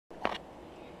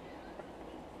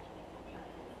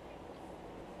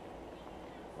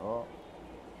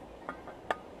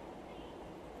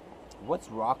What's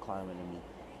rock climbing to me?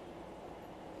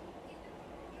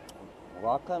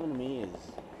 Rock climbing to me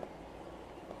is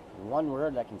one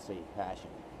word I can say: passion.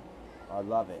 I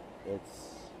love it.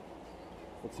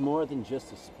 It's more than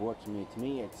just a sport to me. To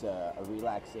me, it's a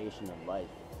relaxation of life,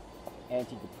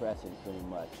 antidepressant, pretty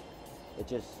much. It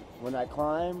just when I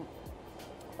climb,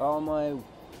 all my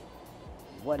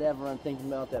whatever I'm thinking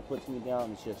about that puts me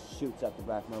down, it just shoots out the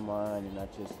back of my mind, and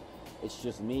it's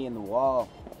just me and the wall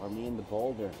or me and the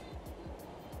boulder,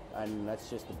 and that's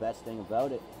just the best thing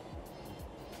about it.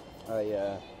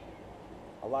 A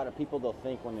lot of people they'll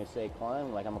think when they say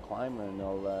climb, like I'm a climber, and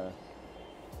they'll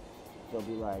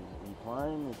be like, you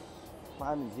climb?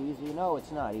 Climbing's easy. No,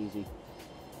 it's not easy.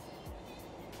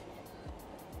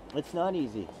 It's not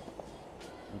easy.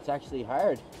 It's actually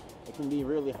hard. It can be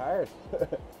really hard.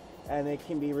 And it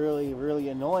can be really, really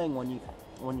annoying when you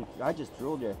I just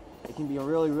drilled there. It can be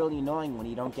really, really annoying when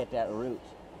you don't get that route.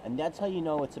 And that's how you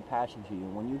know it's a passion for you.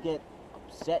 When you get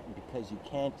upset because you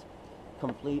can't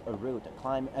complete a route, a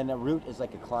climb, and a route is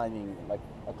like a climbing route,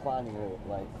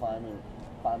 like climbing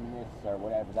this or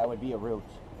whatever. That would be a route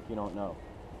if you don't know.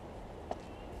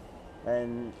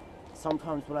 And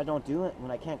sometimes when I don't do it,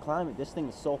 when I can't climb it, this thing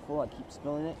is so full I keep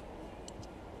spilling it.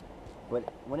 But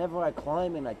whenever I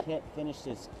climb and I can't finish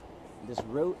this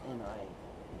route and I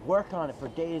work on it for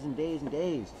days and days and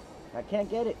days, I can't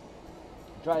get it.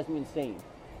 It drives me insane.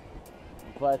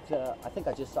 But I think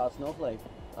I just saw a snowflake.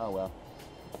 Oh well.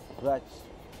 But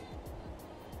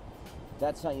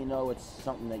that's how you know it's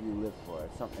something that you live for.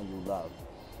 It's something that you love.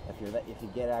 If you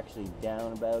get actually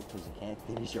down about because you can't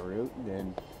finish your route,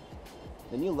 then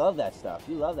you love that stuff.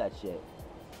 You love that shit.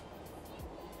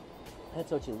 That's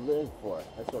what you live for.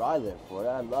 That's what I live for.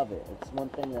 I love it. It's one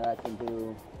thing that I can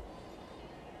do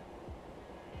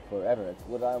forever. It's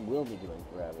what I will be doing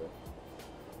forever.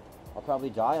 I'll probably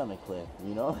die on a cliff,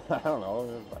 you know? I don't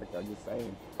know. Like I'm just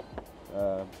saying.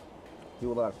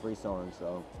 Do a lot of free soloing,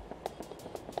 so.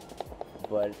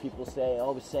 But people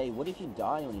always say, what if you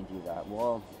die when you do that?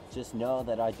 Well, just know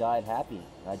that I died happy.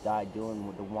 I died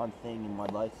doing the one thing in my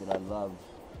life that I love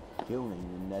doing,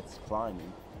 and that's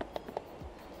climbing.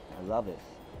 I love it.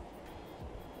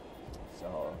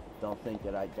 So don't think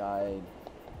that I died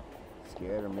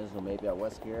scared or miserable. Maybe I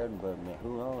was scared, but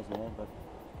who knows, man. But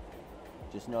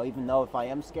just know, even though if I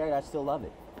am scared, I still love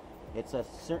it. It's a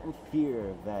certain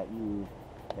fear that you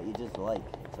just like.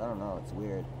 So I don't know. It's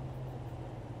weird.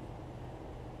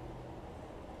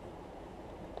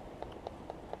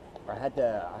 I had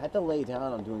to lay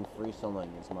down on doing free soloing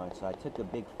as much. So I took a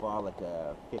big fall, like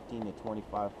a 15 to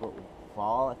 25 foot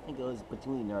fall. I think it was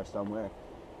between there somewhere,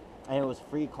 and it was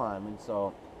free climbing.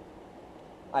 So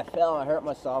I fell. I hurt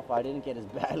myself. I didn't get as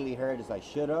badly hurt as I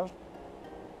should have,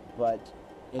 but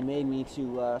it made me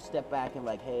to step back and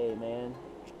like, hey man,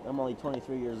 I'm only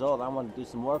 23 years old. I want to do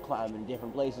some more climbing in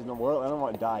different places in the world. I don't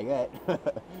want to die yet.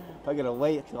 I gotta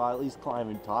wait till I at least climb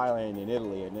in Thailand and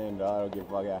Italy, and then I don't give a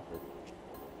fuck after.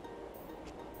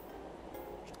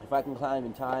 If I can climb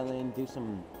in Thailand, do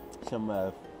some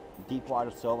deep water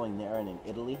soloing there and in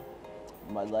Italy,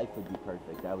 my life would be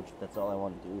perfect. That's all I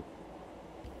want to do.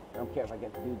 I don't care if I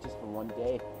get to do it just for one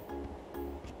day.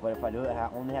 But if I do it, I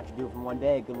only have to do it for one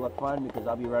day. Good luck finding me because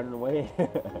I'll be running away.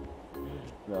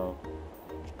 So,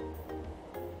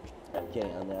 I'm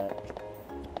kidding on that.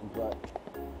 But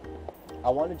I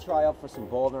want to try out for some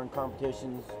bouldering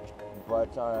competitions,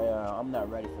 but I'm not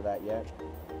ready for that yet.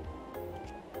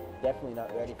 Definitely not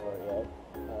ready for it yet.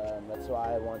 That's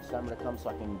why I want summer to come so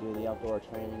I can do the outdoor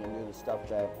training and do the stuff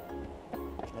that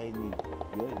made me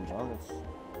good, you know?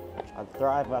 I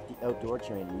thrive off the outdoor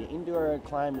training. The indoor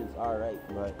climbing is alright,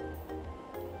 but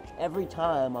every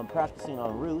time I'm practicing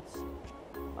on routes,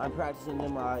 I'm practicing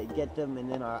them, I get them,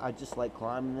 and then I just like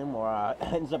climbing them, or I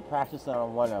end up practicing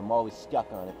on one and I'm always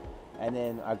stuck on it. And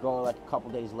then I go like a couple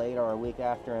days later or a week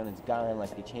after and it's gone,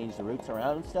 like they change the routes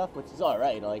around and stuff, which is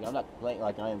alright. Like I'm not complaining,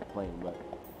 like I am complaining, but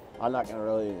I'm not gonna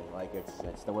really, like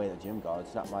it's the way the gym goes.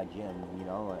 It's not my gym, you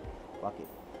know, like fuck it.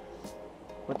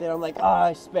 But then I'm like,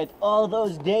 I spent all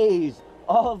those days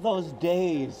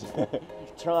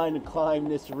trying to climb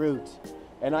this route,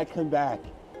 and I come back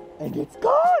and it's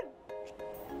gone.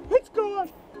 It's gone.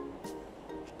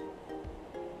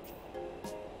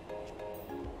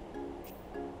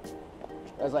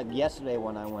 It was like yesterday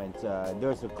when I went.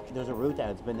 There's a route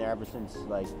that's been there ever since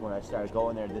like when I started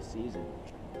going there this season,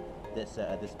 this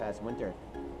past winter.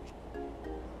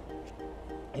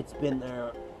 It's been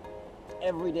there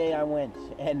every day I went,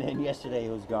 and then yesterday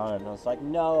it was gone. And I was like,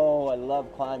 no, I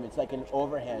love climbing. It's like an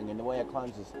overhang, and the way I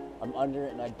climb is I'm under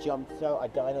it and I jump out, I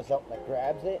dinos out and I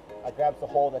grabs it. I grabs the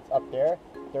hole that's up there.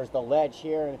 There's the ledge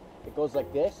here, and it goes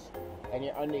like this, and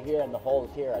you're under here and the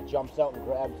hole's here. It jumps out and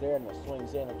grabs there and it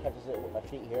swings in and catches it with my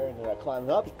feet here and then I climb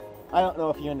up. I don't know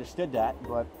if you understood that,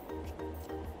 but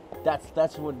that's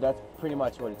pretty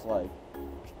much what it's like.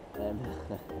 And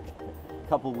a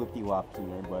couple whippy wops in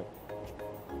there, but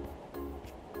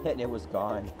and it was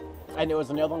gone. And there was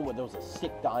another one where there was a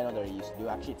sick dino that I used to do.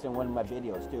 Actually, it's in one of my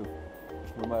videos too.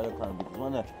 One of my other climbing videos.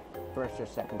 One of the first or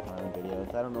second climbing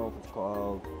videos. I don't know if it's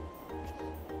called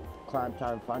Climb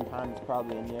Time, Fun Time. It's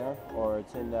probably in there, or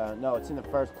it's in the no, it's in the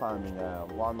first climbing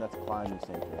Walnuts Climbing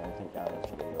Center. I think that's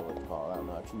what it's called. I don't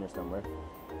know. It's in there somewhere.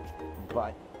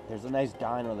 But there's a nice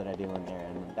dino that I do in there,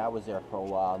 and that was there for a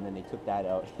while, and then they took that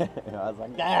out. And I was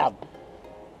like, damn!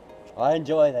 I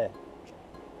enjoy that.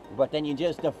 But then you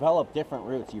just develop different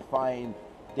routes. You find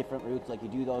different routes, like you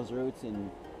do those routes, and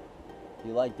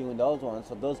you like doing those ones,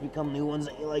 so those become new ones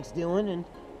that you like doing, and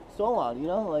so on, you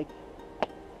know, like,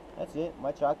 that's it.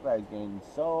 My chalk bag's getting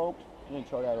soaked. I'm gonna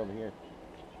throw that over here.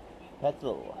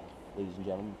 Petzl, ladies and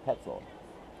gentlemen, Petzl.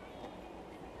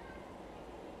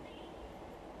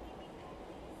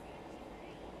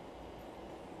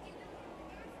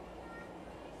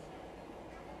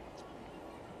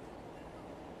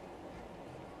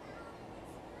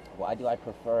 Why do I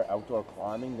prefer outdoor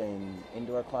climbing than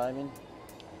indoor climbing?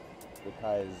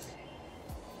 Because,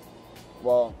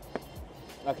 well,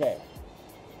 okay,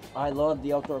 I love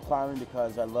the outdoor climbing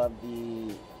because I love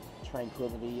the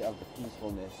tranquility of the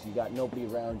peacefulness. You got nobody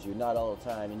around you, not all the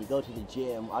time, and you go to the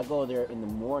gym. I go there in the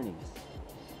mornings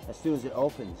as soon as it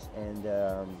opens, and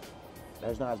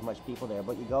there's not as much people there,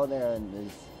 but you go there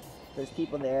and there's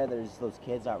people there. There's those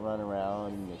kids that run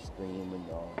around and they scream and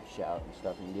they'll shout and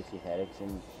stuff, and it gives you headaches,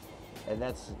 and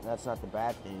that's not the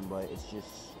bad thing, but it's just,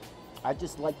 I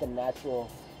just like the natural.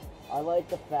 I like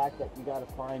the fact that you gotta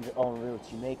find your own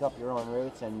routes. You make up your own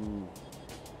routes, and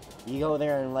you go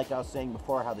there, and like I was saying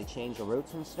before, how they change the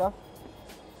routes and stuff.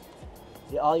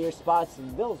 All your spots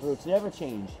and those routes never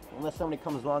change unless somebody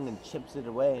comes along and chips it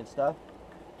away and stuff.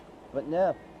 But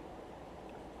no,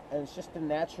 and it's just a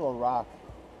natural rock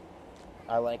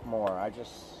I like more.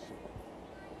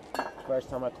 First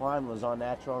time I climbed was on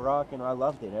natural rock, and I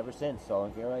loved it ever since.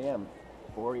 So here I am,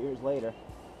 4 years later.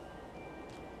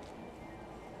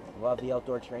 Love the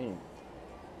outdoor training,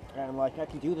 and like I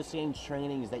can do the same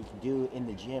trainings that you can do in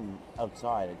the gym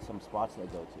outside at some spots that I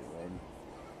go to, and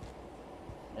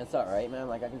it's all right, man.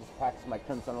 Like I can just practice my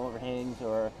crimps on overhangs,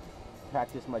 or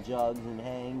practice my jugs and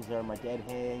hangs, or my dead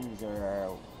hangs,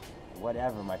 or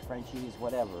whatever, my Frenchies,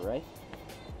 whatever, right?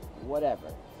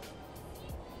 Whatever.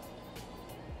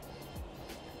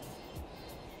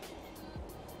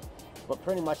 But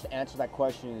pretty much to answer that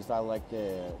question is I like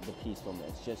the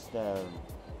peacefulness. Just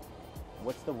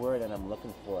what's the word that I'm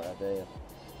looking for? The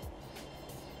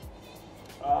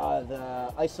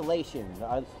isolation.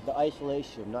 The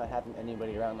isolation of not having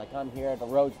anybody around. Like I'm here, the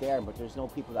road's there, but there's no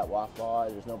people that walk by.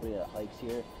 There's nobody that hikes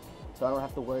here, so I don't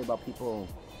have to worry about people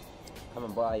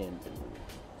coming by and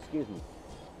excuse me.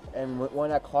 And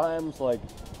when I climbs, like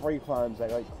free climbs,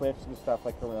 like cliffs and stuff,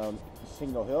 like around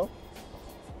Single Hill,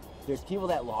 there's people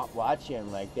that watch you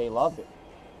and like they love it,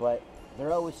 but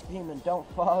they're always screaming, "Don't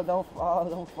fall, don't fall,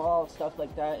 don't fall," stuff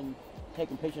like that, and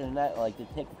taking pictures and that. Like, they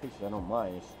take pictures, I don't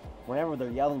mind. It's whenever they're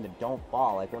yelling to "don't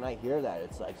fall," like when I hear that,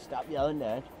 it's like, stop yelling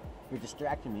that, you're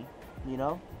distracting me, you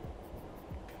know?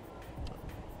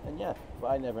 And yeah, but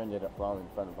I never ended up falling in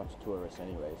front of a bunch of tourists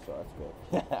anyway, so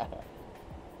that's good.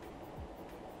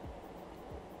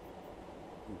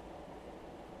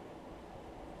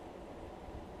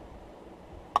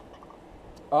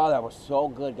 Oh, that was so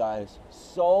good, guys.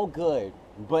 So good.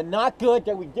 But not good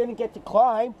that we didn't get to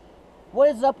climb. What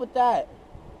is up with that?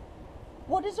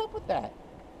 What is up with that?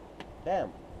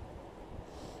 Damn.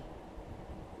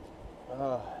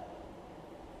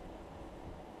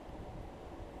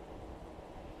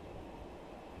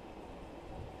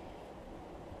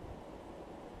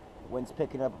 Wind's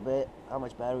picking up a bit. How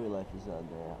much battery life is on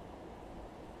there?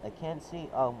 I can't see.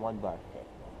 Oh, 1 bar. Okay.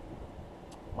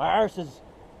 My arse is...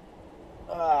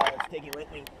 let's take it with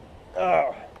me.